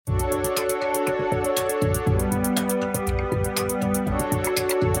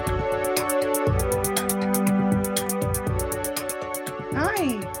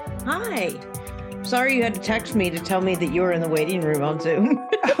sorry you had to text me to tell me that you were in the waiting room on Zoom.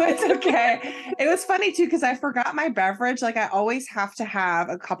 Oh, it's okay. It was funny too, because I forgot my beverage. Like I always have to have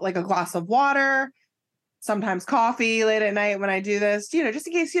a cup, like a glass of water, sometimes coffee late at night when I do this, just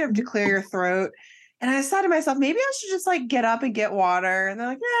in case you have to clear your throat. And I decided to myself, maybe I should just like get up and get water. And they're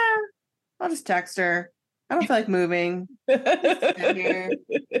like, yeah, I'll just text her. I don't feel like moving. Just sit here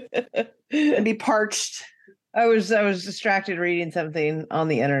and be parched. I was distracted reading something on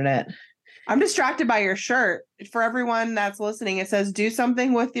the internet. I'm distracted by your shirt. For everyone that's listening, it says, do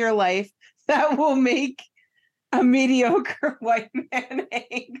something with your life that will make a mediocre white man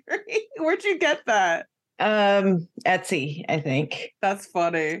angry. Where'd you get that? Etsy, I think. That's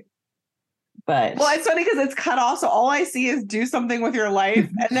funny. But well, it's funny because it's cut off, so all I see is do something with your life,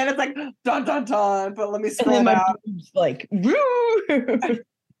 and then it's like dun dun dun. But let me scroll down. Like, woo!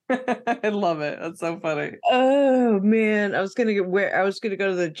 I love it. That's so funny. Oh man, I was gonna go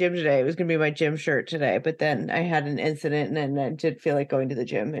to the gym today. It was gonna be my gym shirt today, but then I had an incident, and I did feel like going to the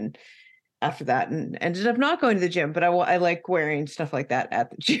gym, and after that, and ended up not going to the gym. But I like wearing stuff like that at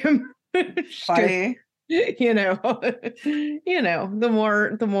the gym. Funny. The more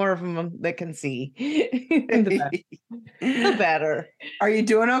of them that can see, the better. Are you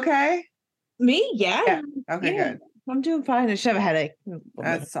doing okay? Me? Yeah. Okay, yeah. Good. I'm doing fine. I just have a headache.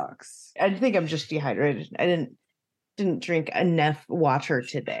 That sucks. I think I'm just dehydrated. I didn't drink enough water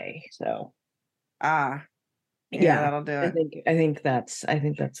today. So yeah, that'll do it. I think that's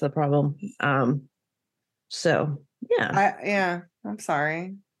the problem. So yeah. I'm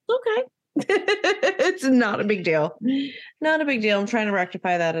sorry. Okay. It's not a big deal. Not a big deal. I'm trying to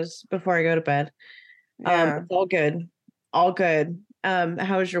rectify that before I go to bed. It's all good. All good.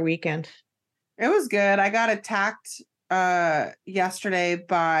 How was your weekend? It was good. I got attacked yesterday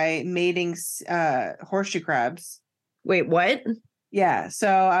by mating horseshoe crabs. Wait, what? Yeah. So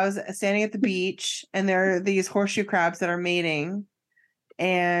I was standing at the beach, and there are these horseshoe crabs that are mating,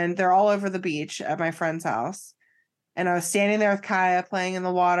 and they're all over the beach at my friend's house. And I was standing there with Kaya playing in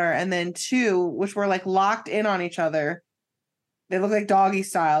the water, and then two, which were like locked in on each other. They look like doggy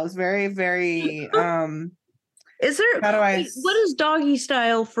style. It's very, very Is there what is doggy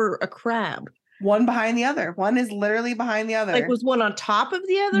style for a crab? One behind the other. One is literally behind the other. Like, was one on top of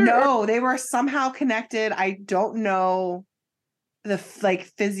the other? No, they were somehow connected. I don't know the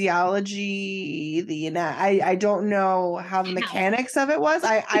physiology, I don't know how the mechanics of it was.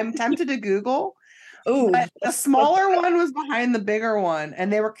 I'm tempted to Google. Oh, but the smaller one was behind the bigger one,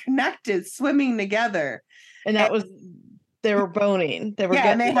 and they were connected, swimming together. And they were boning. They were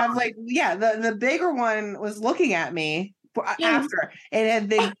and they have the bigger one was looking at me after, and it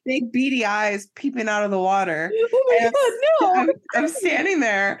had the big beady eyes peeping out of the water. Oh my God, no! I'm standing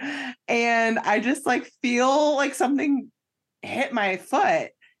there, and I just like feel like something hit my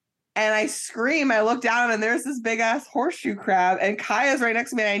foot. And I scream, I look down, and there's this big ass horseshoe crab, and Kaya's right next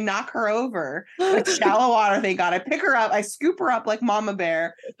to me, and I knock her over. It's shallow water, thank God. I pick her up, I scoop her up like Mama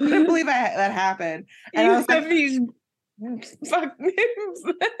Bear. Couldn't believe that happened. And I was like, I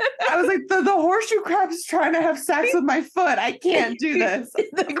was like, the horseshoe crab is trying to have sex with my foot. I can't do this.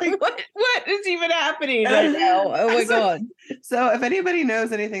 Like, what is even happening right now? Oh my God. So if anybody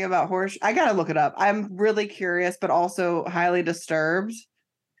knows anything about I gotta look it up. I'm really curious, but also highly disturbed.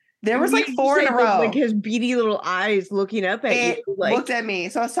 There was like 4 in a row. Like his beady little eyes looking up at you. Like, looked at me.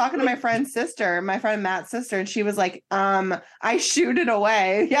 So I was talking to my friend Matt's sister, and she was like, I shooed it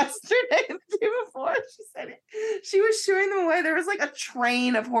away yesterday, the day before. She said it. She was shooing them away. There was like a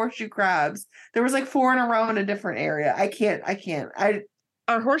train of horseshoe crabs. There was like 4 in a row in a different area. I can't.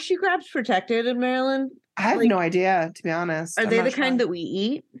 Are horseshoe crabs protected in Maryland? I have no idea, to be honest. Are they the kind that we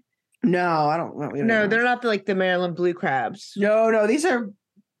eat? No, I don't know. No, they're not like the Maryland blue crabs. No, these are,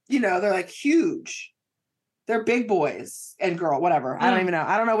 they're like huge. They're big boys and girl, whatever. I don't even know.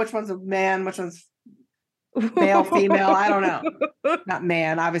 I don't know which one's a man, which one's male, female. I don't know. Not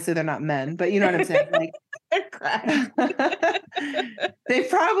man. Obviously, they're not men, but you know what I'm saying. Like, they're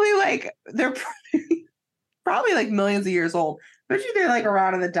probably like millions of years old. But they're like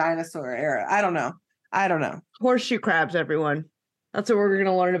around in the dinosaur era. I don't know. Horseshoe crabs, everyone. That's what we're going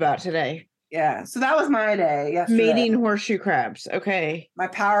to learn about today. Yeah. So that was my day yesterday. Mating horseshoe crabs. Okay. My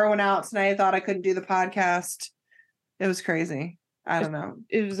power went out tonight. I thought I couldn't do the podcast. It was crazy. I don't know.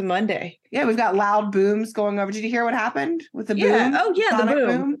 It was a Monday. Yeah, we've got loud booms going over. Did you hear what happened with the boom? Oh, yeah, the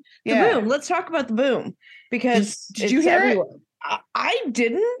boom. Yeah. The boom. Let's talk about the boom. Because did you hear it? I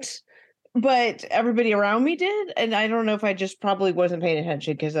didn't, but everybody around me did. And I don't know if I just probably wasn't paying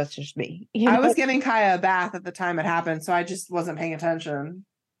attention because that's just me. I was giving Kaya a bath at the time it happened, so I just wasn't paying attention.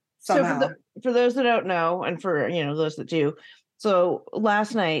 Somehow. So for those that don't know, and for those that do, so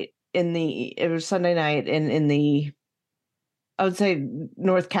last night it was Sunday night in the, I would say,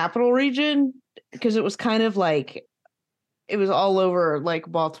 North Capital region, because it was kind of like it was all over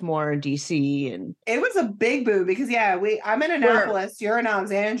like Baltimore and DC and It was a big boo because I'm in Annapolis, you're in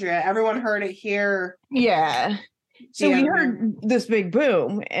Alexandria. Everyone heard it here. Yeah. So we heard this big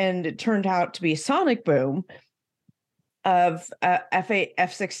boom, and it turned out to be a sonic boom of F8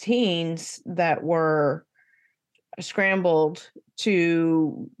 F-16s that were scrambled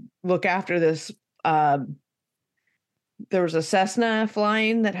to look after this. There was a Cessna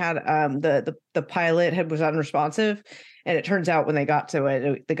flying that had the pilot was unresponsive, and it turns out when they got to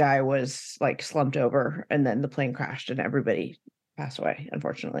it, the guy was like slumped over, and then the plane crashed and everybody passed away,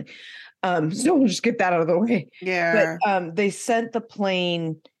 unfortunately. So we'll just get that out of the way. Yeah. But they sent the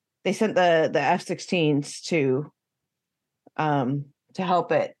F-16s to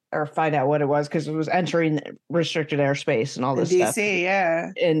help it or find out what it was, because it was entering restricted airspace and all this stuff. DC, yeah.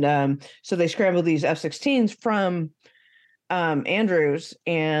 And so they scrambled these F-16s from Andrews,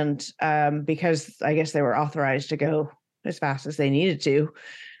 and because I guess they were authorized to go as fast as they needed to,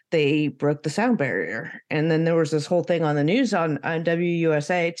 they broke the sound barrier. And then there was this whole thing on the news on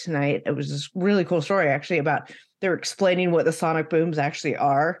WUSA tonight. It was this really cool story actually about, they're explaining what the sonic booms actually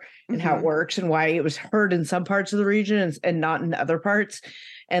are and how it works and why it was heard in some parts of the region and not in other parts.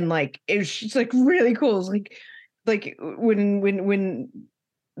 And like, it was just like really cool. It's like when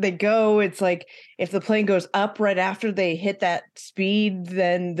they go, it's like if the plane goes up right after they hit that speed,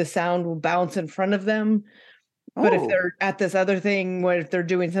 then the sound will bounce in front of them. But if they're at this other thing, if they're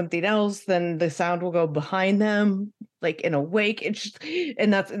doing something else, then the sound will go behind them, like in a wake. It's just,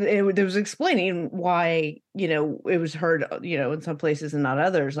 and it was explaining why, it was heard, in some places and not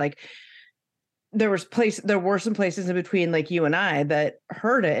others. Like there were some places in between, like you and I, that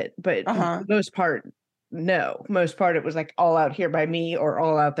heard it, but for the most part, no. Most part, it was like all out here by me or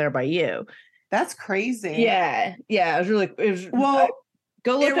all out there by you. That's crazy. Yeah. It was well.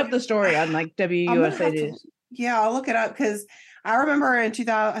 Go look up the story on like WUSA News. Yeah, I'll look it up because I remember in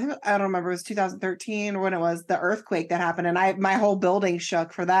 2000, I don't remember, it was 2013 or when it was, the earthquake that happened, and my whole building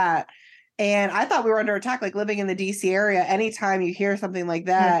shook for that. And I thought we were under attack, like living in the DC area. Anytime you hear something like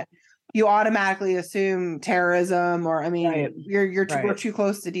that, you automatically assume terrorism, or we're too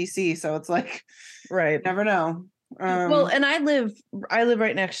close to DC, so it's like, you never know. Well, and I live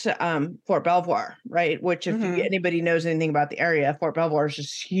right next to Fort Belvoir, right? Which, if anybody knows anything about the area, Fort Belvoir is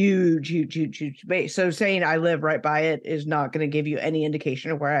just huge base. So saying I live right by it is not going to give you any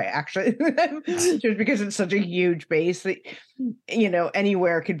indication of where I actually live, just because it's such a huge base that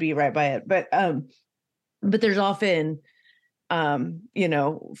anywhere could be right by it. But there's often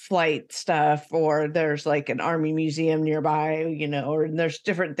flight stuff, or there's like an army museum nearby, or there's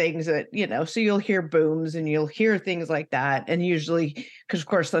different things that, so you'll hear booms and you'll hear things like that. And usually, because of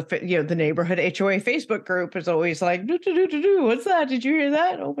course, the neighborhood HOA Facebook group is always like, what's that? Did you hear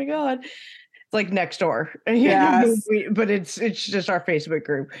that? Oh my God. It's like next door. Yes. But it's just our Facebook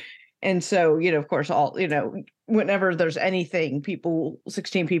group. And so, of course, whenever there's anything,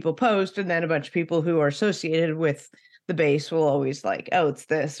 16 people post, and then a bunch of people who are associated with the base will always like, oh, it's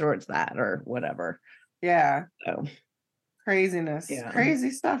this or it's that or whatever. Yeah. So craziness. Yeah.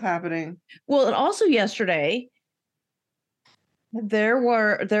 Crazy stuff happening. Well, and also yesterday there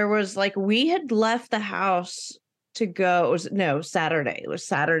was like, we had left the house to go. Saturday. It was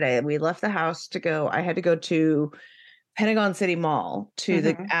Saturday. We left the house to go. I had to go to Pentagon City Mall to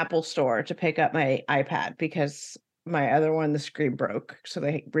the Apple store to pick up my iPad because my other one, the screen broke. So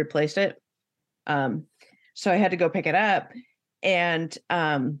they replaced it. So I had to go pick it up, and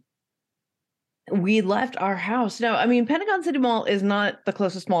we left our house. No, I mean, Pentagon City Mall is not the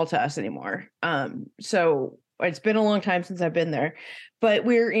closest mall to us anymore. So it's been a long time since I've been there, but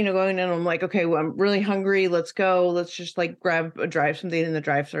we're, going in. I'm like, okay, well, I'm really hungry. Let's go. Let's just like drive something in the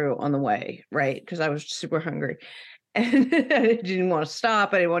drive-thru on the way. Right. Cause I was super hungry and I didn't want to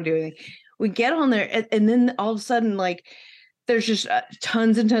stop. I didn't want to do anything. We get on there, and then all of a sudden, like, there's just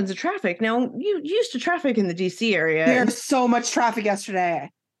tons and tons of traffic. Now, you used to traffic in the DC area. There's so much traffic yesterday.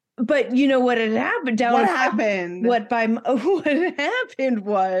 But you know what had happened down? What happened? What happened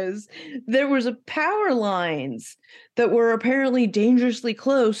was there was a power lines that were apparently dangerously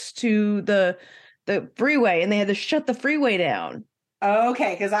close to the freeway, and they had to shut the freeway down.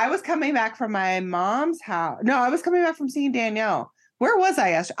 Okay, because I was coming back from my mom's house. No, I was coming back from seeing Danielle. Where was I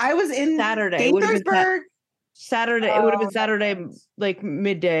yesterday? I was in Saturday. Gaithersburg. Saturday. It would have been Saturday, like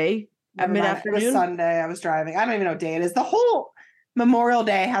midday, mid-afternoon. It was Sunday. I was driving. I don't even know what day it is. The whole Memorial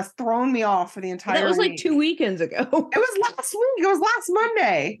Day has thrown me off for the entire week. That was like 2 weekends ago. It was last week. It was last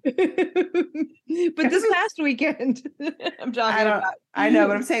Monday. But this past weekend, I'm talking about. I know,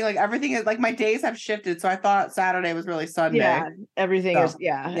 but I'm saying like everything is like my days have shifted. So I thought Saturday was really Sunday. Yeah, everything is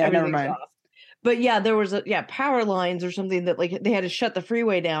never mind. off. But yeah, there was power lines or something that like they had to shut the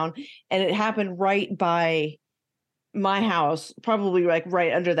freeway down, and it happened right by my house, probably like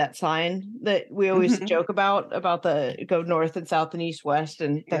right under that sign that we always joke about the go north and south and east west,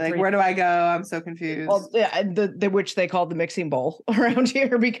 and like where do I go? I'm so confused. Well, yeah, the which they call the mixing bowl around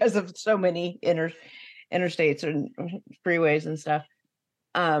here because of so many interstates and freeways and stuff.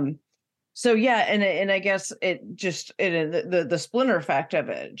 So yeah, and I guess it just the splinter effect of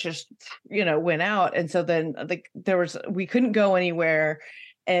it just went out, and so then like we couldn't go anywhere.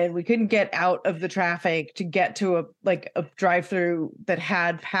 And we couldn't get out of the traffic to get to a drive-through that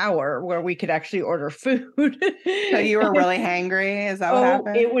had power where we could actually order food. So you were really hangry? Is that what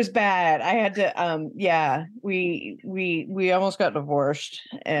happened? It was bad. I had to we almost got divorced,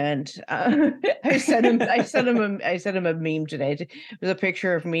 and I sent him a meme today. It was a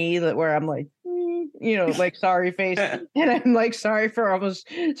picture of me where I'm like, like sorry face, and I'm like sorry for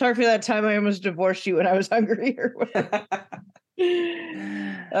that time I almost divorced you when I was hungry or whatever.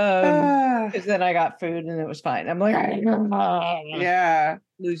 Because then I got food and it was fine. I'm like,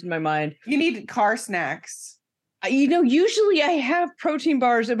 losing my mind. You need car snacks. Usually I have protein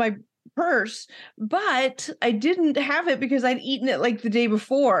bars in my purse, but I didn't have it because I'd eaten it like the day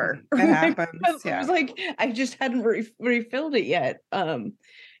before. It happens. It was like I just hadn't refilled it yet. I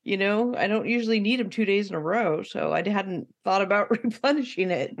don't usually need them 2 days in a row, so I hadn't thought about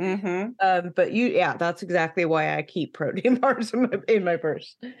replenishing it. But that's exactly why I keep protein bars in my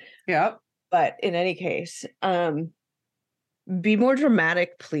purse. Yep. But in any case, be more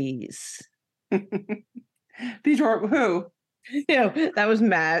dramatic, please. Who? That was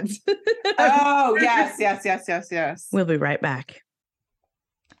Mads. Oh, yes. We'll be right back.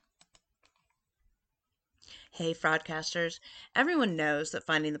 Hey, fraudcasters. Everyone knows that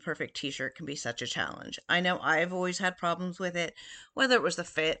finding the perfect t-shirt can be such a challenge. I know I've always had problems with it, whether it was the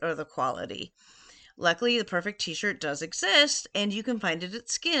fit or the quality. Luckily, the perfect t-shirt does exist, and you can find it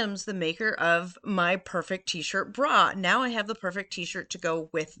at Skims, the maker of my perfect t-shirt bra. Now I have the perfect t-shirt to go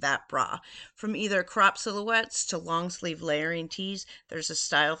with that bra. From either crop silhouettes to long sleeve layering tees, there's a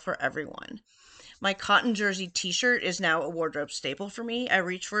style for everyone. My cotton jersey t-shirt is now a wardrobe staple for me. I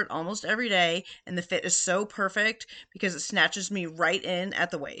reach for it almost every day, and the fit is so perfect because it snatches me right in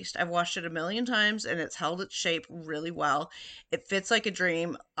at the waist. I've washed it a million times, and it's held its shape really well. It fits like a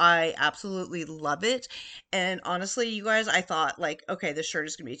dream. I absolutely love it. And honestly, you guys, I thought like, okay, this shirt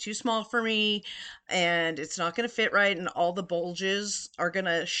is going to be too small for me, and it's not going to fit right, and all the bulges are going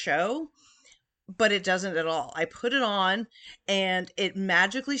to show. But it doesn't at all. I put it on and it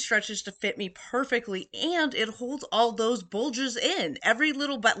magically stretches to fit me perfectly, and it holds all those bulges in. Every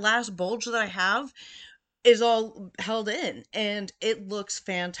little last bulge that I have is all held in, and it looks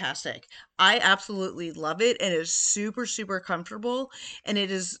fantastic. I absolutely love it, and it is super, super comfortable, and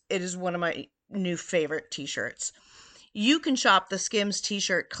it is one of my new favorite t-shirts. You can shop the Skims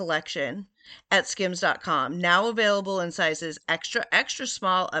t-shirt collection at skims.com, now available in sizes extra, extra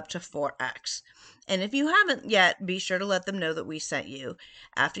small up to 4X. And if you haven't yet, be sure to let them know that we sent you.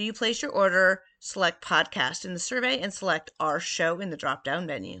 After you place your order, select podcast in the survey and select our show in the drop-down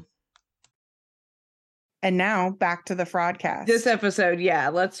menu. And now back to the Fraudcast. This episode,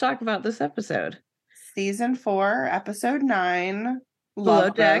 let's talk about this episode. Season 4, episode 9,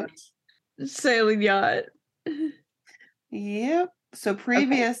 Below Deck Sailing Yacht. Yep. So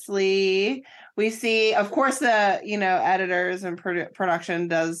previously, we see, of course, the editors and production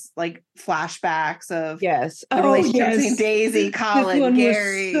does like flashbacks of the relationship between Daisy, Colin,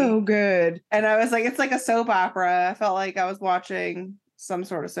 Gary. So good. And I was like, it's like a soap opera. I felt like I was watching some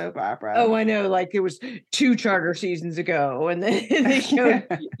sort of soap opera. Oh, I know. Like it was 2 charter seasons ago, and then they showed,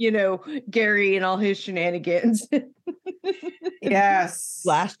 Gary and all his shenanigans. Yes.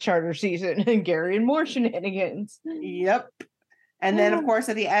 Last charter season, and Gary and more shenanigans. Yep. And then, of course,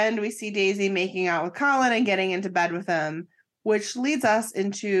 at the end, we see Daisy making out with Colin and getting into bed with him, which leads us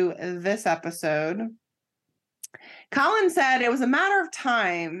into this episode. Colin said it was a matter of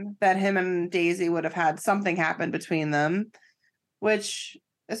time that him and Daisy would have had something happen between them, which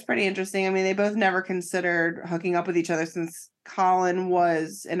is pretty interesting. I mean, they both never considered hooking up with each other since Colin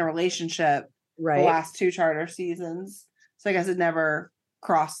was in a relationship the last 2 charter seasons. So I guess it never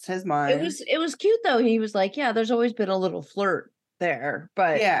crossed his mind. It was cute, though. He was like, there's always been a little flirt there,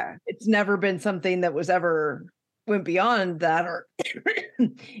 but it's never been something that was ever went beyond that, or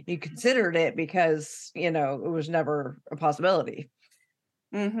you considered it because it was never a possibility.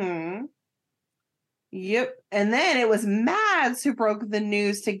 Mm-hmm. Yep. And then it was Mads who broke the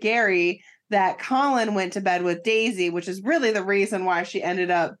news to Gary that Colin went to bed with Daisy, which is really the reason why she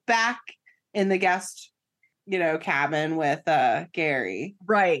ended up back in the guest, cabin with Gary.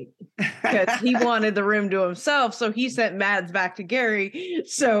 Right. Because he wanted the room to himself, so he sent Mads back to Gary.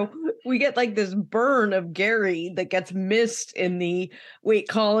 So we get like this burn of Gary that gets missed in the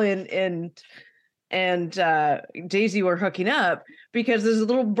Colin and Daisy were hooking up, because there's a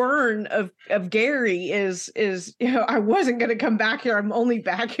little burn of Gary is I wasn't going to come back here. I'm only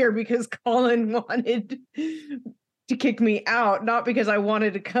back here because Colin wanted to kick me out, not because I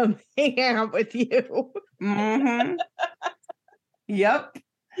wanted to come hang out with you. Mm-hmm. Yep.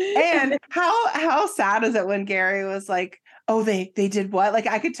 And how sad is it when Gary was like, oh, they did what? Like,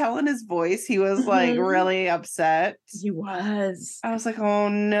 I could tell in his voice he was like really upset. He was. I was like, oh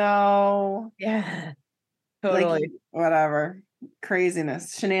no. Yeah. Totally. Like, whatever.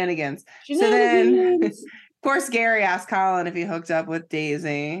 Craziness. Shenanigans. So then, of course, Gary asked Colin if he hooked up with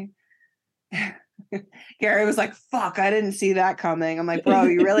Daisy. Gary was like, fuck, I didn't see that coming. I'm like, bro,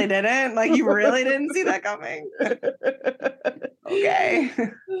 you really didn't? Like, you really didn't see that coming? Okay.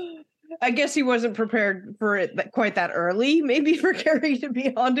 I guess he wasn't prepared for it quite that early, maybe, for Gary to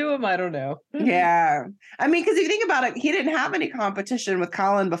be onto him. I don't know. Yeah. I mean, because if you think about it, he didn't have any competition with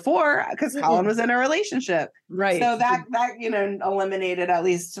Colin before because Colin was in a relationship. Right. So that eliminated at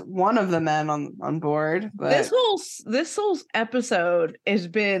least one of the men on board. But this whole episode has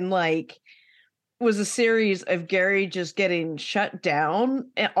been was a series of Gary just getting shut down,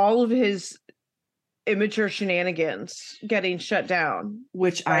 and all of his immature shenanigans getting shut down,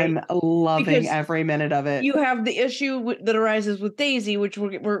 which right? I'm loving because every minute of it. You have the issue that arises with Daisy, which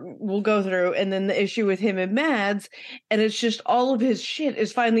we'll go through, and then the issue with him and Mads, and it's just all of his shit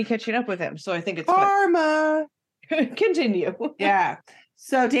is finally catching up with him. So I think it's karma. Continue. Yeah.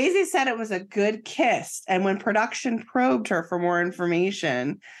 So Daisy said it was a good kiss, and when production probed her for more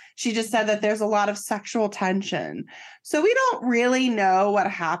information, she just said that there's a lot of sexual tension. So we don't really know what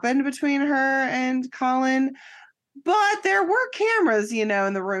happened between her and Colin, but there were cameras, in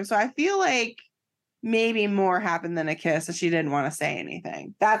the room. So I feel like maybe more happened than a kiss, and she didn't want to say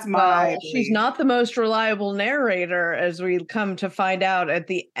anything. That's my belief. She's not the most reliable narrator, as we come to find out at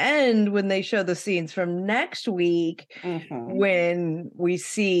the end when they show the scenes from next week, when we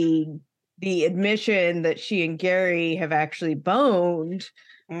see the admission that she and Gary have actually boned.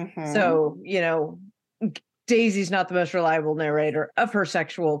 So, Daisy's not the most reliable narrator of her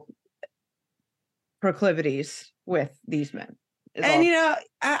sexual proclivities with these men. And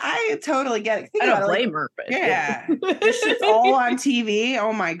I totally get it. I don't blame her, but yeah. This shit's all on TV.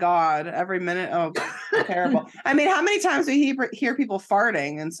 Oh my God. Every minute. Oh, terrible. I mean, how many times do you hear people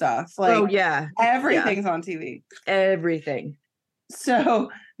farting and stuff? Like, oh yeah. Everything's on TV. Everything.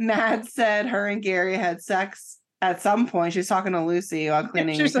 So Matt said her and Gary had sex at some point. She was talking to Lucy while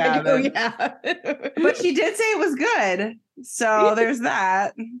cleaning the cabin. Like, oh, yeah. But she did say it was good. So there's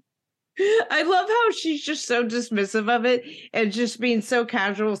that. I love how she's just so dismissive of it and just being so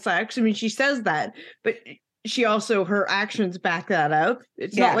casual sex. I mean, she says that, but she also, her actions back that up.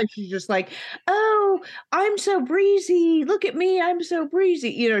 It's not like she's just like, oh, I'm so breezy. Look at me. I'm so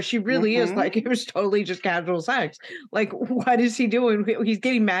breezy. She really is like, it was totally just casual sex. Like, what is he doing? He's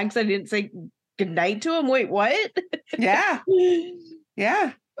getting mad because I didn't say goodnight to him. Wait, what? Yeah.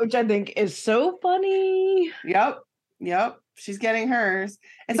 Yeah. Which I think is so funny. Yep. She's getting hers.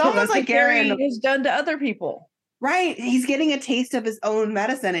 It's because almost like Gary has done to other people. Right. He's getting a taste of his own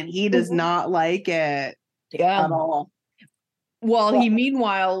medicine and he does not like it at all. Well, he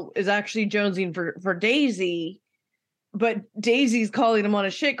meanwhile is actually jonesing for Daisy, but Daisy's calling him on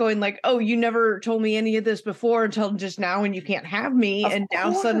his shit, going like, oh, you never told me any of this before until just now, and you can't have me. Of course.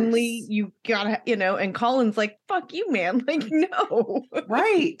 Now suddenly you gotta, and Colin's like, fuck you, man. Like, no.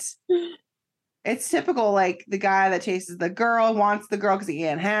 Right. It's typical, like the guy that chases the girl, wants the girl because he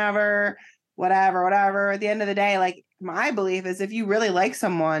can't have her, whatever. At the end of the day, like, my belief is if you really like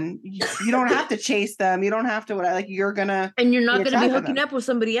someone, you don't have to chase them. You don't have to, you're gonna. And you're not going to be hooking up with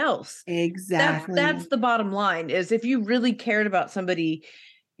somebody else. Exactly. That's the bottom line, is if you really cared about somebody,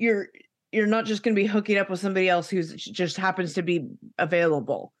 you're not just going to be hooking up with somebody else who just happens to be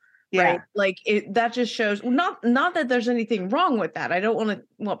available. Yeah. Right. Like that just shows not that there's anything wrong with that. I don't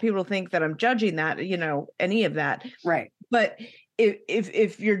want people to think that I'm judging that, any of that. Right. But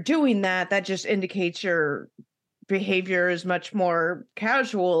if you're doing that, that just indicates your behavior is much more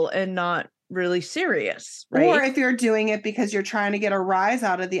casual and not really serious. Right. Or if you're doing it because you're trying to get a rise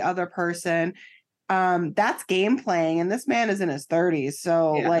out of the other person, that's game playing, and this man is in his 30s.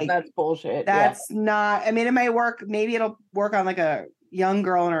 So that's bullshit. That's not, I mean, it might work. Maybe it'll work on like a young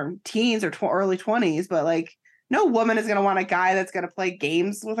girl in her teens or early 20s, but like no woman is going to want a guy that's going to play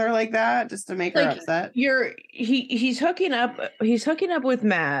games with her like that just to make her Like upset. he's hooking up with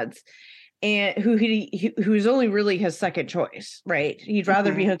Mads, and who's only really his second choice, right? He'd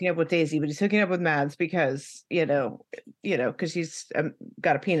rather be hooking up with Daisy, but he's hooking up with Mads because because he's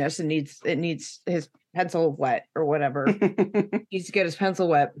got a penis and needs his pencil wet or whatever. Needs to get his pencil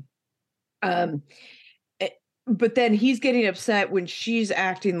wet. But then he's getting upset when she's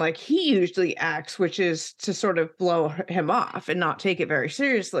acting like he usually acts, which is to sort of blow him off and not take it very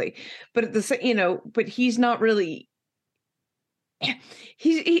seriously. But at the same, but he's not really.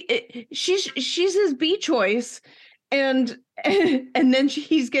 She's his B choice, and then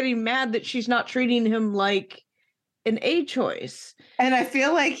he's getting mad that she's not treating him like an A choice. And I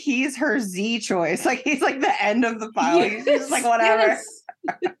feel like he's her Z choice. Like he's like the end of the pile. Yes, he's just like whatever. Yes.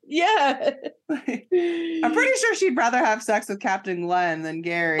 Yeah. I'm pretty sure she'd rather have sex with Captain Glenn than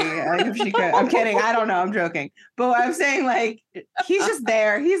Gary. If she could. I'm kidding. I don't know. I'm joking. But I'm saying like he's just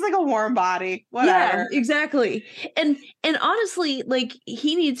there. He's like a warm body. Whatever. Yeah, exactly. And honestly, like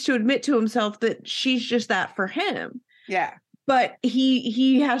he needs to admit to himself that she's just that for him. Yeah. But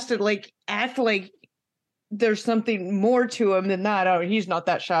he has to like act like there's something more to him than that. Oh, he's not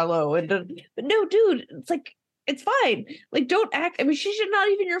that shallow. And but no, dude, it's like it's fine. Like, don't act. I mean, she's not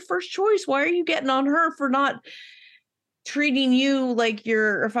even your first choice. Why are you getting on her for not treating you like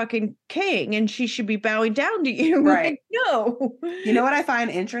you're a fucking king and she should be bowing down to you? Right. Like, no. You know what I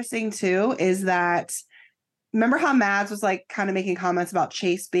find interesting too is that remember how Mads was like kind of making comments about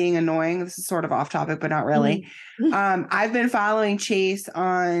Chase being annoying? This is sort of off topic, but not really. I've been following Chase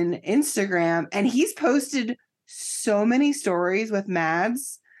on Instagram and he's posted so many stories with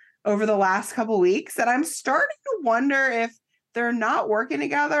Mads over the last couple weeks that I'm starting to wonder if they're not working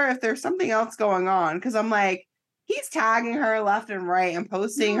together, if there's something else going on. Cause I'm like, he's tagging her left and right and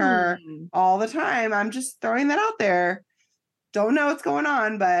posting her all the time. I'm just throwing that out there. Don't know what's going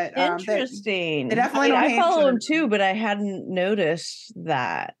on, but interesting. They definitely I follow him too, but I hadn't noticed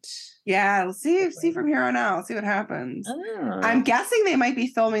that. Yeah, let's see from here on out. Let's see what happens. I'm guessing they might be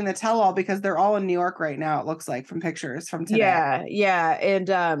filming the tell-all because they're all in New York right now, it looks like from pictures from today. Yeah.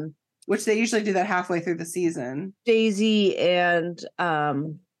 And which they usually do that halfway through the season. Daisy and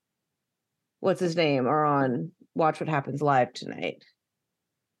what's his name are on Watch What Happens Live tonight.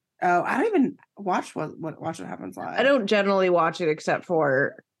 Oh, I don't even watch Watch What Happens Live. I don't generally watch it except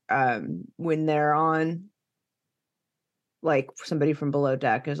for when they're on. Like somebody from Below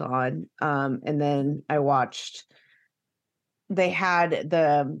Deck is on. And then I watched, they had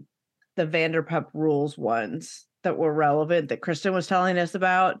the Vanderpump Rules ones that were relevant that Kristen was telling us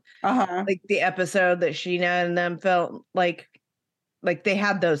about. Like the episode that Sheena and them felt like they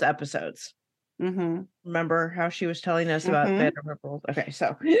had those episodes. Remember how she was telling us about Vanderpump Rules? Okay,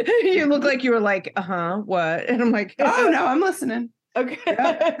 so you look like you were like, what? And I'm like, oh no, I'm listening. Okay.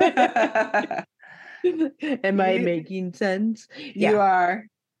 Yep. Am I making sense? You are.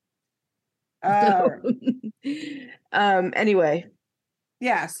 Anyway.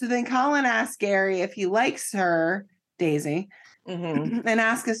 Yeah. So then Colin asked Gary if he likes her, Daisy, and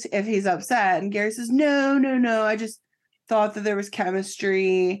asked us if he's upset. And Gary says, no. I just thought that there was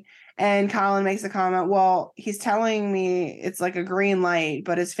chemistry. And Colin makes a comment, well, he's telling me it's like a green light,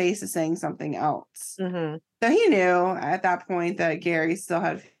 but his face is saying something else. So he knew at that point that Gary still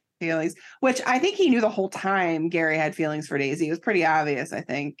had feelings, which I think he knew the whole time Gary had feelings for Daisy. It was pretty obvious, I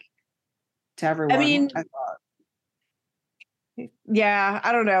think, to everyone. I mean, I thought. Yeah,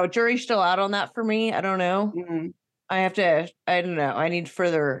 I don't know. Jury's still out on that for me. I don't know. I don't know. I need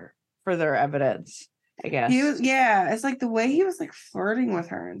further evidence, I guess. It's like the way he was like flirting with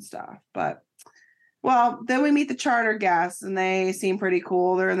her and stuff. But well, then we meet the charter guests and they seem pretty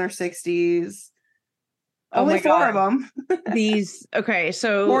cool. They're in their 60s. Only 4 of them.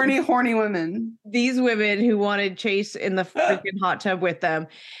 So horny women. These women who wanted Chase in the freaking hot tub with them,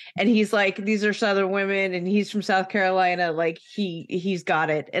 and he's like, "These are Southern women," and he's from South Carolina. Like he's got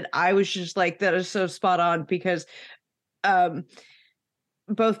it, and I was just like, "That is so spot on," because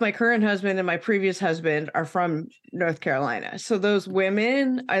both my current husband and my previous husband are from North Carolina. So those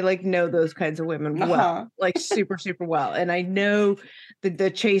women, I like know those kinds of women well, like super, super well. And I know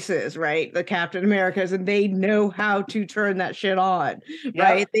the Chases, right? The Captain Americas, and they know how to turn that shit on,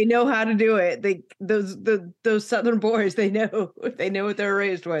 right? They know how to do it. Those Southern boys, they know what they're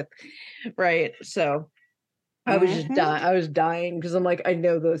raised with. Right. So I was just dying. I was dying because I'm like, I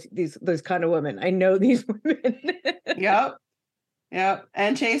know those kind of women. I know these women. Yep.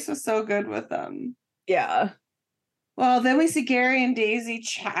 And Chase was so good with them. Yeah. Well, then we see Gary and Daisy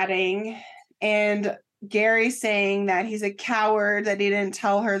chatting, and Gary saying that he's a coward, that he didn't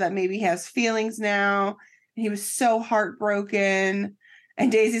tell her that maybe he has feelings now. He was so heartbroken.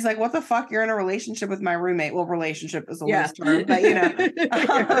 And Daisy's like, what the fuck? You're in a relationship with my roommate. Well, relationship is a loose term, but you know.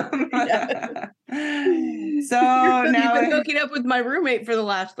 So You've now been hooking up with my roommate for the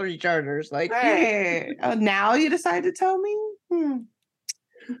last 3 charters. Like, hey, oh, now you decide to tell me?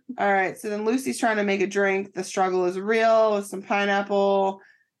 All right. So then Lucy's trying to make a drink. The struggle is real with some pineapple.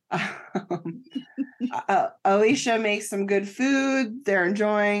 Alicia makes some good food. They're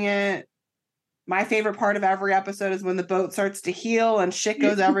enjoying it. My favorite part of every episode is when the boat starts to heal and shit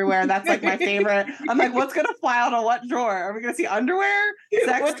goes everywhere. That's like my favorite. I'm like, what's gonna fly out of what drawer? Are we gonna see underwear,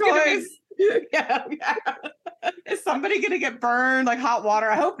 sex toys? Yeah. Is somebody gonna get burned, like hot water?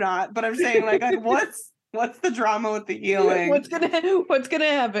 I hope not. But I'm saying, like what's the drama with the healing? What's gonna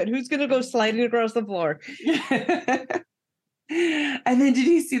happen? Who's gonna go sliding across the floor? And then did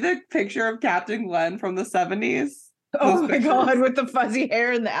you see the picture of Captain Glenn from the 70s? Oh my God, with the fuzzy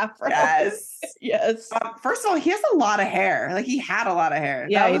hair and the afro. Yes. Yes. First of all, he has a lot of hair. Like he had a lot of hair.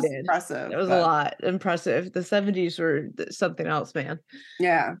 Yeah, that was he did. Impressive. It was a lot. Impressive. The 70s were something else, man.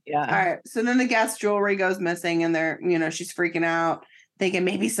 Yeah. Yeah. All right. So then the guest jewelry goes missing and they're, she's freaking out, thinking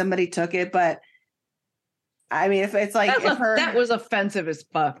maybe somebody took it. But I mean, if it's like that was offensive as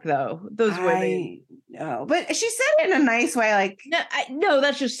fuck, though. Those women. No, but she said it in a nice way. Like, no,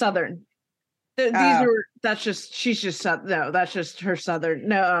 that's just Southern. That's just her Southern.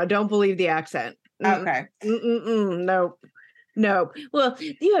 No, don't believe the accent. Okay. No. Well,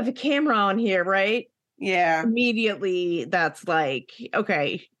 you have a camera on here, right? Yeah. Immediately, that's like,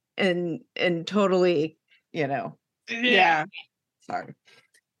 okay. And totally, Yeah. Sorry.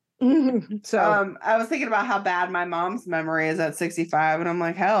 So I was thinking about how bad my mom's memory is at 65, and I'm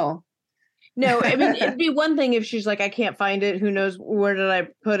like, hell. No, I mean, it'd be one thing if she's like, I can't find it. Who knows? Where did I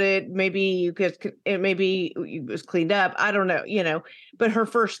put it? Maybe it was cleaned up. I don't know, but her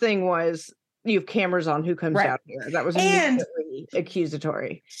first thing was, you have cameras on, who comes down here. That was immediately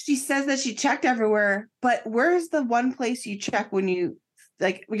accusatory. She says that she checked everywhere, but where's the one place you check when you,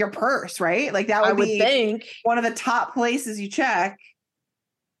 like, your purse, right? Like that would think one of the top places you check.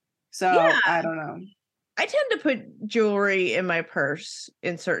 So yeah. I don't know. I tend to put jewelry in my purse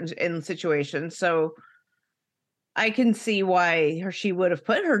in situations, so I can see why she would have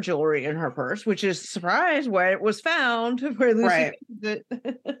put her jewelry in her purse, which is a surprise where it was found, where Lucy it.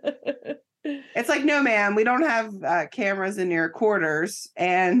 It's like, no, ma'am, we don't have cameras in your quarters,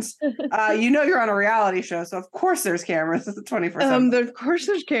 and you're on a reality show, so of course there's cameras. It's 24/7. Of course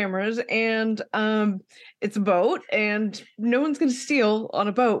there's cameras, and it's a boat, and no one's going to steal on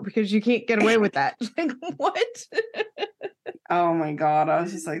a boat because you can't get away with that. Like, what? Oh my God! I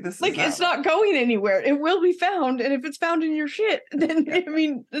was just like, this. Like, it's not going anywhere. It will be found, and if it's found in your shit, then I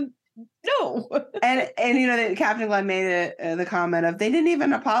mean. No. And Captain Glenn made the comment of, they didn't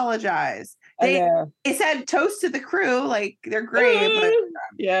even apologize. It said toast to the crew, like they're great, but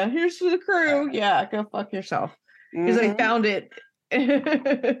yeah, here's to the crew. Yeah, go fuck yourself. Because I found it.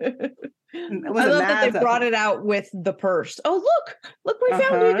 I love that they brought it out with the purse. Oh, look, we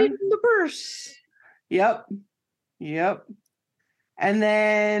found it in the purse. Yep. And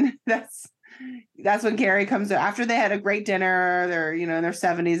then that's when Gary comes after they had a great dinner. They're, in their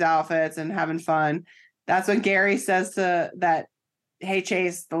 70s outfits and having fun. That's when Gary says that, hey,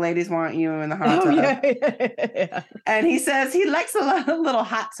 Chase, the ladies want you in the hot tub. Yeah. And he says he likes a little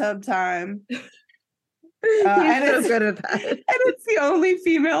hot tub time. He's so good at that. And it's the only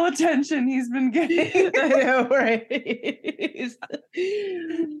female attention he's been getting. I know, right?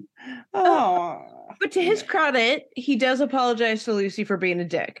 But to his credit, he does apologize to Lucy for being a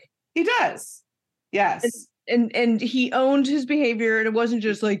dick. He does. Yes. And he owned his behavior, and it wasn't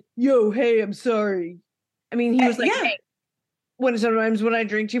just like, yo, hey, I'm sorry. I mean, he was like, hey, sometimes when I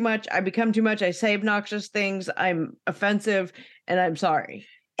drink too much, I become too much. I say obnoxious things. I'm offensive, and I'm sorry.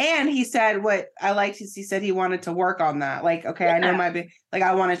 And he said what I liked is he said he wanted to work on that. Like, okay, I know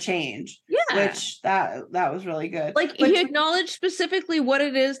I want to change. Yeah. Which that was really good. Like, he acknowledged specifically what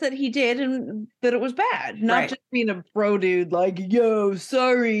it is that he did and that it was bad. Not just being a bro dude like, yo,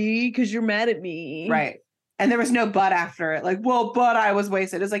 sorry, because you're mad at me. Right. And there was no but after it. Like, well, but I was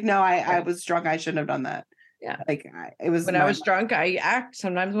wasted. It's like, no, I was drunk. I shouldn't have done that. Yeah. Like it was when I was drunk, I act.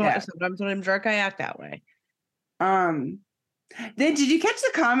 Sometimes when I'm drunk, I act that way. Did you catch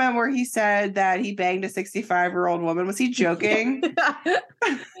the comment where he said that he banged a 65-year-old woman? Was he joking?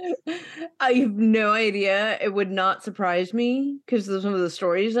 I have no idea. It would not surprise me because some of the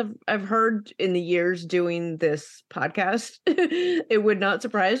stories I've heard in the years doing this podcast. It would not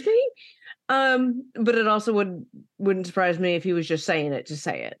surprise me. But it also wouldn't surprise me if he was just saying it to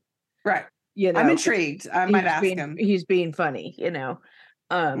say it. Right. you I'm know, 'cause intrigued. I might ask him. he's being funny, you know.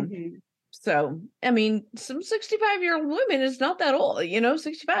 Um, Mhm. so I mean, some 65-year-old women is not that old, you know,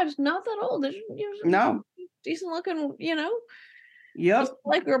 65 is not that old. There's, some No. decent looking, you know. It's Yep. not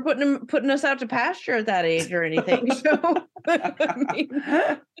like we're putting us out to pasture at that age or anything. So I mean,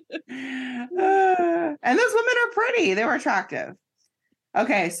 And those women are pretty. They were attractive.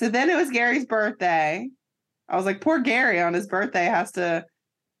 Okay, so then it was Gary's birthday. I was like, poor Gary on his birthday has to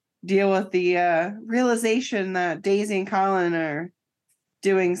deal with the realization that Daisy and Colin are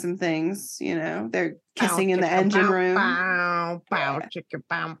doing some things, you know, they're bow kissing in the chicka engine bow room. bow bow Yeah. chicka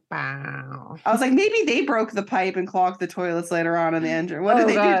bow bow. I was like, maybe they broke the pipe and clogged the toilets later on in the engine. What did Oh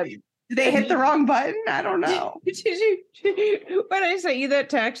they do? God. Did they hit the wrong button? I don't know. Did you when I sent you that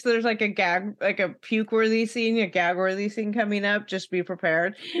text, there's like a gag, like a puke-worthy scene, a gag-worthy scene coming up. Just be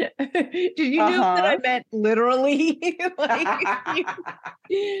prepared. Did you know that I Uh-huh. meant literally? Like,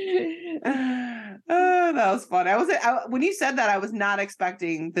 Oh, that was fun. When you said that, I was not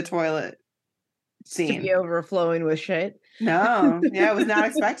expecting the toilet to be scene. overflowing with shit. No, yeah, I was not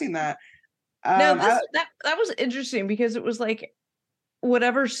expecting that. Now I, that was interesting because it was like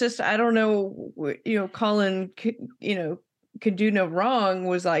whatever system, I don't know, you know, Colin could, you know, could do no wrong,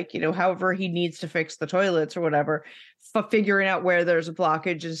 was like, you know, however he needs to fix the toilets or whatever, figuring out where there's a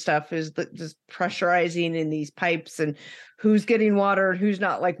blockage and stuff is just pressurizing in these pipes and who's getting water and who's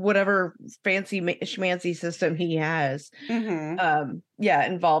not, like whatever fancy schmancy system he has. mhm. Yeah,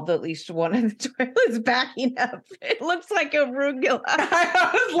 involved at least one of the toilets backing up. It looks like arugula. I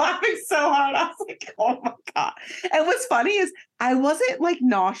was laughing so hard. I was like, oh my God. And what's funny is I wasn't like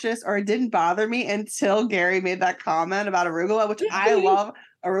nauseous or it didn't bother me until Gary made that comment about arugula, which I love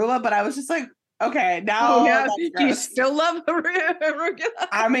arugula, but I was just like, okay, Oh now yeah, that's do you gross. still love arugula?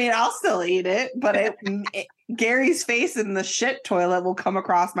 I mean, I'll still eat it, but Gary's face in the shit toilet will come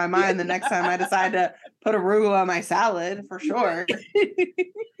across my mind the next time I decide to put arugula on my salad for sure.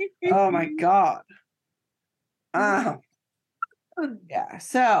 Oh my God. Uh, yeah.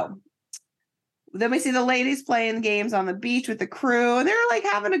 So then we see the ladies playing games on the beach with the crew, and they're like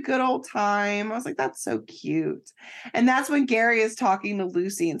having a good old time. I was like, that's so cute. And that's when Gary is talking to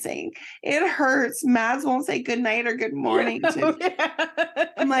Lucy and saying, it hurts. Mads won't say good night or good morning to Oh, yeah.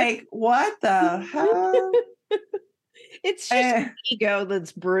 I'm like, what the hell? It's just Eh, ego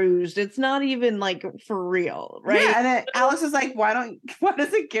that's bruised. It's not even like for real, yeah. right? And then Alice is like, why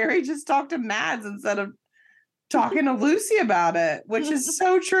doesn't Gary just talk to Mads instead of talking to Lucy about it? Which is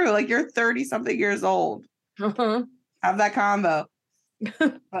so true. Like you're 30 something years old. Uh-huh. Have that combo.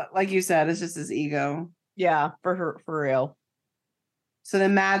 But like you said, it's just his ego. Yeah, for real. So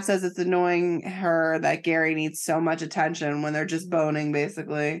then Mad says it's annoying her that Gary needs so much attention when they're just boning,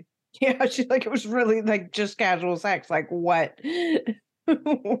 basically. Yeah, she's like, it was really like just casual sex. Like, what?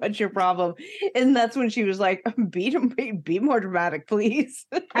 What's your problem? And that's when she was like, be more dramatic, please.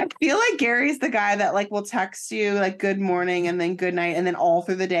 I feel like Gary's the guy that like will text you like good morning and then good night and then all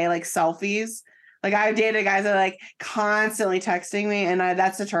through the day like selfies. Like I've dated guys that are like constantly texting me and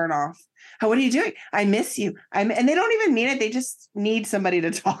that's a turn off. Oh, what are you doing? I miss you. And they don't even mean it. They just need somebody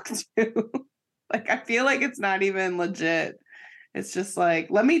to talk to. Like I feel like it's not even legit. It's just like,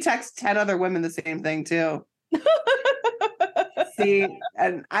 let me text 10 other women the same thing too. See,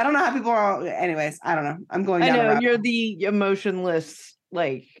 and I don't know how people are. Anyways, I don't know. I'm going I down a know rabbit you're hole. the emotionless,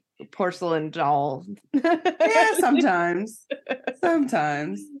 like porcelain doll. Yeah, sometimes.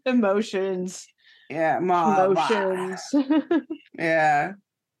 Emotions, Yeah, emotions. yeah.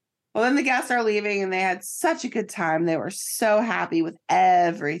 Well, then the guests are leaving and they had such a good time. They were so happy with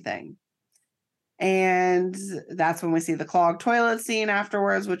everything. And that's when we see the clogged toilet scene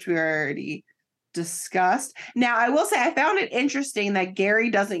afterwards, which we already discussed. Now, I will say I found it interesting that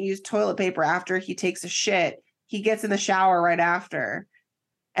Gary doesn't use toilet paper after he takes a shit. He gets in the shower right after.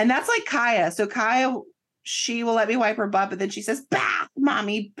 And that's like Kaya. So Kaya, she will let me wipe her butt, but then she says, bath,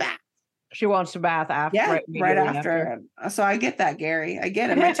 mommy, bath. She wants to bath after, Yeah, right right immediately after. So I get that, Gary. I get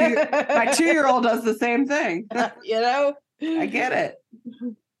it. My 2-year-old does the same thing. You know, I get it.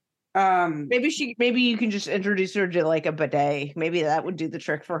 maybe you can just introduce her to like a bidet. Maybe that would do the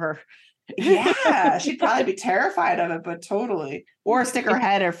trick for her. Yeah, she'd probably be terrified of it, but totally. Or stick her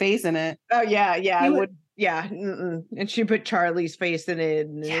head or face in it. Oh yeah, I You would. Yeah, and she put Charlie's face in it,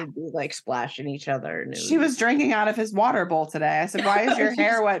 and Yeah. it'd be like splashing each other. And She was drinking out of his water bowl today. I said, "Why is your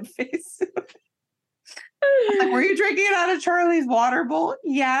hair wet, face?" I'm like, "Were you drinking it out of Charlie's water bowl?"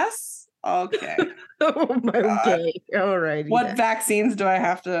 Yes. Okay. Oh my, okay, all righty. What vaccines do I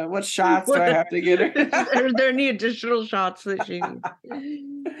have to? What shots do I have to get her? Are there any additional shots that she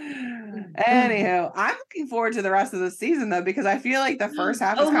needs? Anywho, I'm looking forward to the rest of the season though, because I feel like the first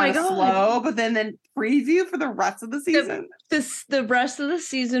half is Oh kind my of God. slow, but then preview for the rest of the season. The rest of the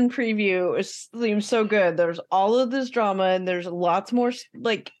season preview seems so good. There's all of this drama and there's lots more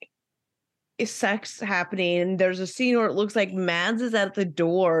like sex happening. And there's a scene where it looks like Mads is at the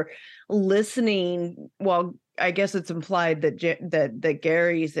door listening while I guess it's implied that that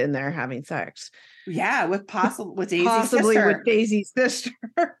Gary's in there having sex. Yeah, with Daisy's Possibly sister. with Daisy's sister.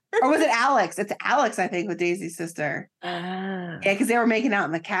 Or was it Alex? It's Alex, I think, with Daisy's sister. Ah. Yeah, because they were making out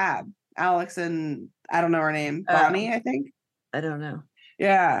in the cab. Alex and I don't know her name. Bonnie, I think. I don't know.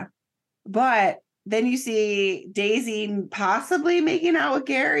 Yeah. But then you see Daisy possibly making out with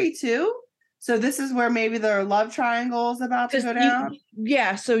Gary too. So this is where maybe their love triangle is about to go down.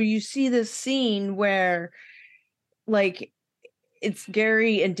 Yeah, so you see this scene where like it's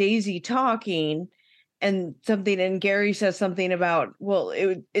Gary and Daisy talking and Gary says something about, well,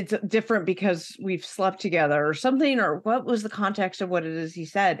 it's different because we've slept together or something, or what was the context of what it is he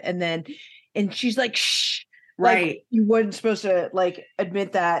said? And she's like, shh, right. Like you weren't supposed to like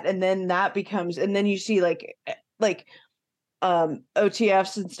admit that. And then that becomes, and then you see like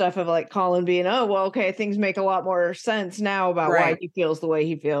OTFs and stuff of like Colin being, oh, well, okay, things make a lot more sense now about why he feels the way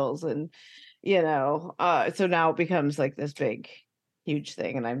he feels. And, so now it becomes like this big, huge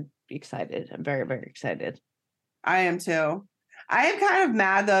thing. And I'm excited. I'm very, very excited. I am too. I am kind of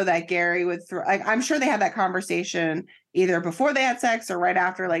mad though that Gary would like, I'm sure they had that conversation either before they had sex or right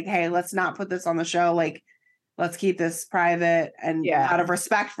after, like, hey, let's not put this on the show. Like, let's keep this private. And out of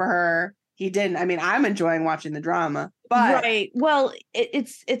respect for her, he didn't. I mean, I'm enjoying watching the drama, but right. Well,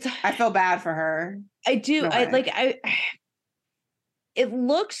 it's I feel bad for her. I do. It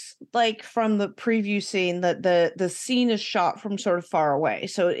looks like from the preview scene that the scene is shot from sort of far away.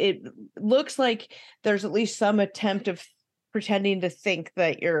 So it looks like there's at least some attempt of pretending to think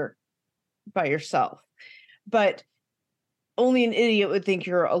that you're by yourself. But only an idiot would think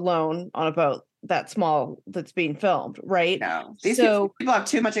you're alone on a boat that small that's being filmed, right? No. These people have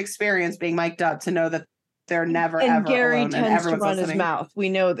too much experience being mic'd up to know that they're never ever Gary alone, tends and everyone's to run listening. his mouth. We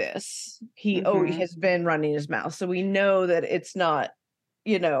know this. He always has been running his mouth. So we know that it's not,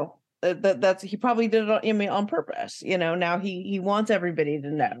 that's he probably did it on purpose. Now he wants everybody to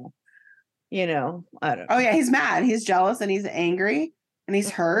know. I don't know. Oh yeah, he's mad. He's jealous and he's angry and he's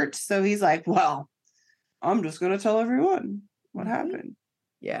hurt. So he's like, well, I'm just gonna tell everyone what happened.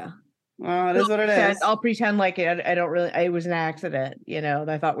 Yeah. Well, it is what it is. I'll pretend like it. I don't really. It was an accident.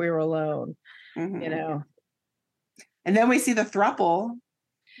 I thought we were alone. And then we see the throuple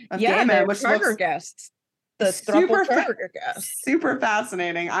of gay men, which looks guests. The super super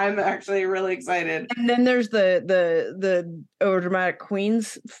fascinating. I'm actually really excited. And then there's the overdramatic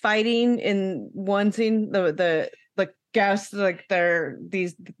queens fighting in one scene. The guests, like they're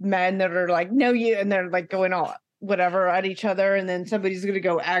these men that are like, no, you, and they're like going all whatever at each other, and then somebody's gonna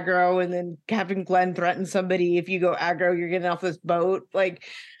go aggro, and then Captain Glenn threatens somebody, if you go aggro, you're getting off this boat. Like,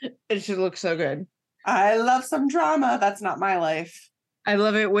 it should look so good. I love some drama. That's not my life. I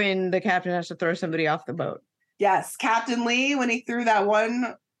love it when the captain has to throw somebody off the boat. Yes, Captain Lee, when he threw that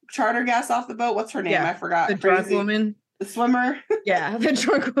one charter guest off the boat. What's her name? I forgot. The drunk woman. The swimmer. Yeah, the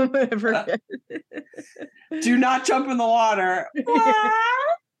drunk woman. I forget. Do not jump in the water.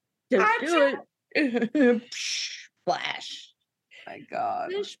 Don't do it. Splash. My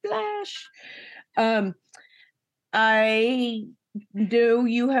God. Splash. I know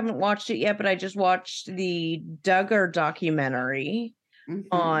you haven't watched it yet, but I just watched the Duggar documentary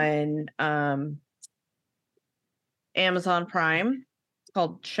on Amazon Prime. It's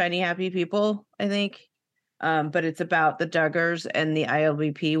called Shiny Happy People, I think. But it's about the Duggars and the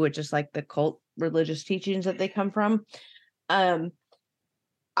ILBP, which is like the cult religious teachings that they come from.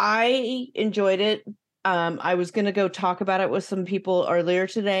 I enjoyed it. I was going to go talk about it with some people earlier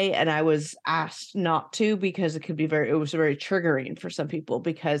today, and I was asked not to because it was very triggering for some people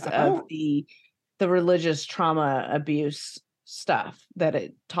because of the religious trauma abuse stuff that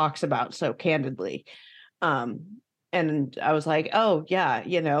it talks about so candidly. And I was like, oh yeah,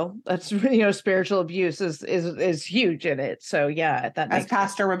 that's spiritual abuse is huge in it. So yeah, that as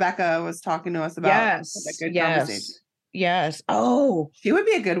Pastor Rebecca was talking to us about. Yes. Oh, she would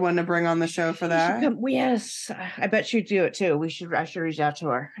be a good one to bring on the show for that. Yes, I bet she'd do it too. I should reach out to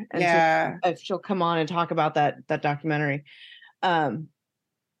her and see if she'll come on and talk about that documentary. But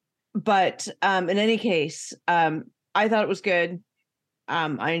in any case, I thought it was good.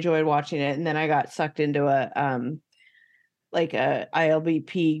 I enjoyed watching it, and then I got sucked into like a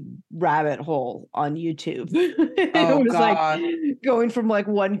ILBP rabbit hole on YouTube. It Oh was like God. going from like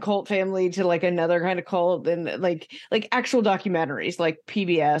one cult family to like another kind of cult, and like actual documentaries, like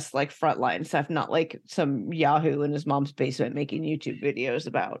PBS, like Frontline stuff, not like some Yahoo in his mom's basement making YouTube videos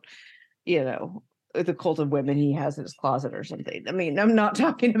about, you know, the cult of women he has in his closet or something. I mean, I'm not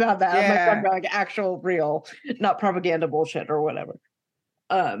talking about that. I'm like talking Yeah. about like actual real, not propaganda bullshit or whatever.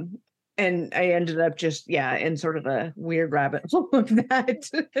 Um, and I ended up just, yeah, in sort of a weird rabbit hole of that.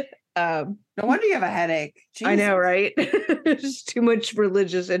 um, No wonder you have a headache. I know, Jesus. right? Just too much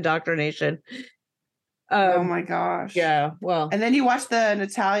religious indoctrination. Oh Um, my gosh. yeah, well, And then you watched the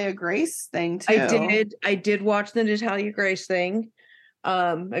Natalia Grace thing too. I did watch the Natalia Grace thing.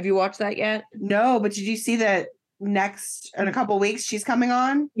 Have you watched that yet? No, but did you see that next in a couple weeks she's coming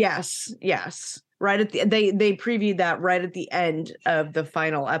on? Yes, yes. Right at the they previewed that right at the end of the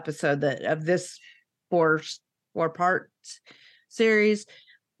final episode that of this four four part series.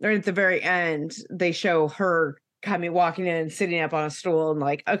 Right at the very end, they show her coming walking in and sitting up on a stool and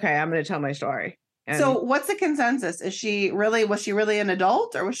like, okay, I'm gonna tell my story. And So what's the consensus? Was she really an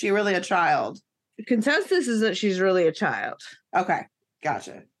adult or was she really a child? the consensus is that she's really a child. Okay,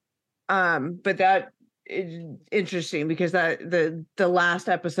 gotcha. But that is interesting because that the last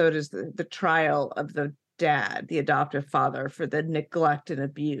episode is the trial of the dad, the adoptive father, for the neglect and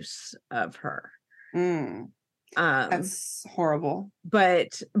abuse of her. Mm, Um, that's horrible.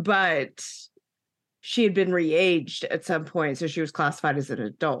 but she had been re-aged at some point, so she was classified as an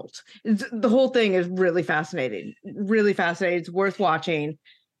adult. The whole thing is really fascinating, really fascinating. It's worth watching.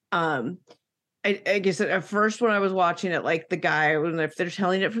 Um, I guess at first when I was watching it, like the guy, if they're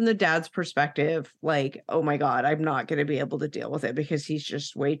telling it from the dad's perspective, like, oh my God, I'm not going to be able to deal with it because he's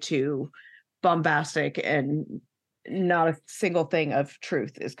just way too bombastic and not a single thing of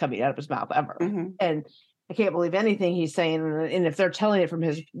truth is coming out of his mouth ever. Mm-hmm. And I can't believe anything he's saying. And if they're telling it from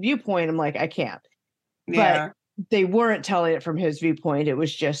his viewpoint, I'm like, I can't. Yeah. But they weren't telling it from his viewpoint. It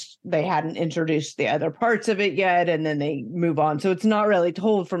was just they hadn't introduced the other parts of it yet, and then they move on. So it's not really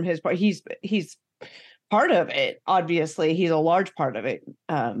told from his part. He's part of it. Obviously, he's a large part of it.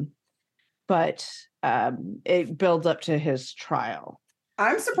 But it builds up to his trial.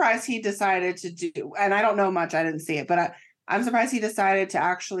 I'm surprised he decided to do, and I don't know much, I didn't see it, but I'm surprised he decided to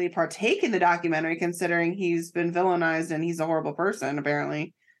actually partake in the documentary, considering he's been villainized and he's a horrible person,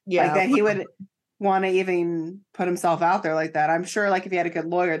 apparently. Yeah, like that he would want to even put himself out there like that. I'm sure, like, if he had a good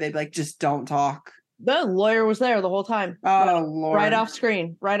lawyer, they'd be like, just don't talk. the lawyer was there the whole time. Oh Lord. Right off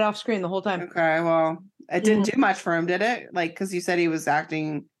screen the whole time. Okay, well, it didn't do much for him, did it? Like, because you said he was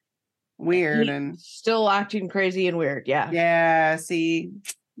acting weird and still acting crazy and weird. Yeah, see,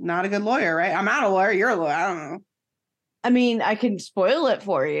 not a good lawyer, right? I'm not a lawyer, you're a lawyer. I don't know. I mean, I can spoil it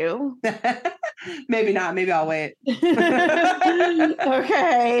for you. Maybe not. Maybe I'll wait. Okay.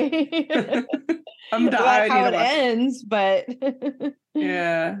 I'm That's how it ends, but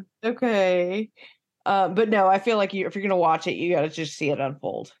yeah. Okay. But no, I feel like if you're gonna watch it, you gotta just see it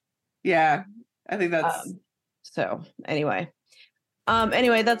unfold. Yeah, I think that's so anyway.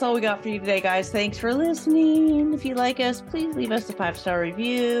 Anyway, that's all we got for you today, guys. Thanks for listening. If you like us, please leave us a 5-star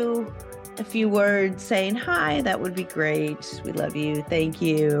review. A few words saying hi, that would be great. We love you. Thank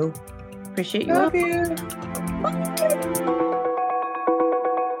you. Appreciate you. Love you.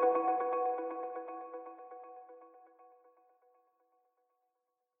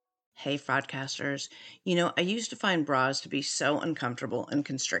 Hey, fraudcasters. You know, I used to find bras to be so uncomfortable and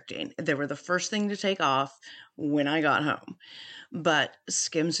constricting. They were the first thing to take off when I got home. But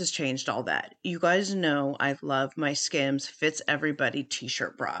Skims has changed all that. You guys know I love my Skims Fits Everybody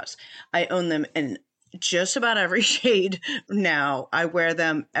t-shirt bras. I own them in just about every shade now. I wear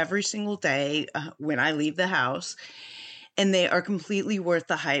them every single day when I leave the house. And they are completely worth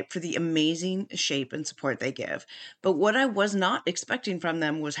the hype for the amazing shape and support they give. But what I was not expecting from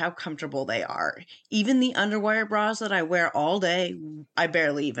them was how comfortable they are. Even the underwire bras that I wear all day, I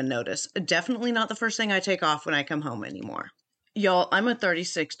barely even notice. Definitely not the first thing I take off when I come home anymore. Y'all, I'm a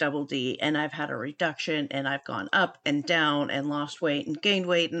 36 double D, and I've had a reduction, and I've gone up and down and lost weight and gained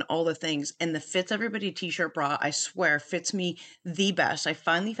weight and all the things. And the Fits Everybody t-shirt bra, I swear, fits me the best. I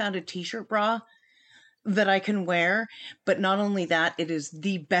finally found a t-shirt bra that I can wear, but not only that, it is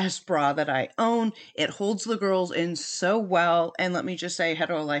the best bra that I own. It holds the girls in so well, and let me just say,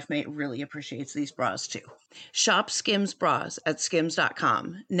 Hetero Life Mate really appreciates these bras too. Shop Skims bras at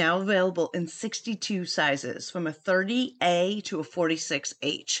skims.com, now available in 62 sizes, from a 30A to a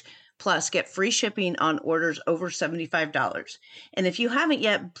 46H. Plus, get free shipping on orders over $75. And if you haven't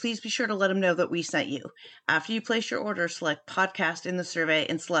yet, please be sure to let them know that we sent you. After you place your order, select podcast in the survey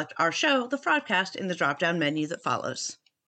and select our show, The Fraudcast, in the drop-down menu that follows.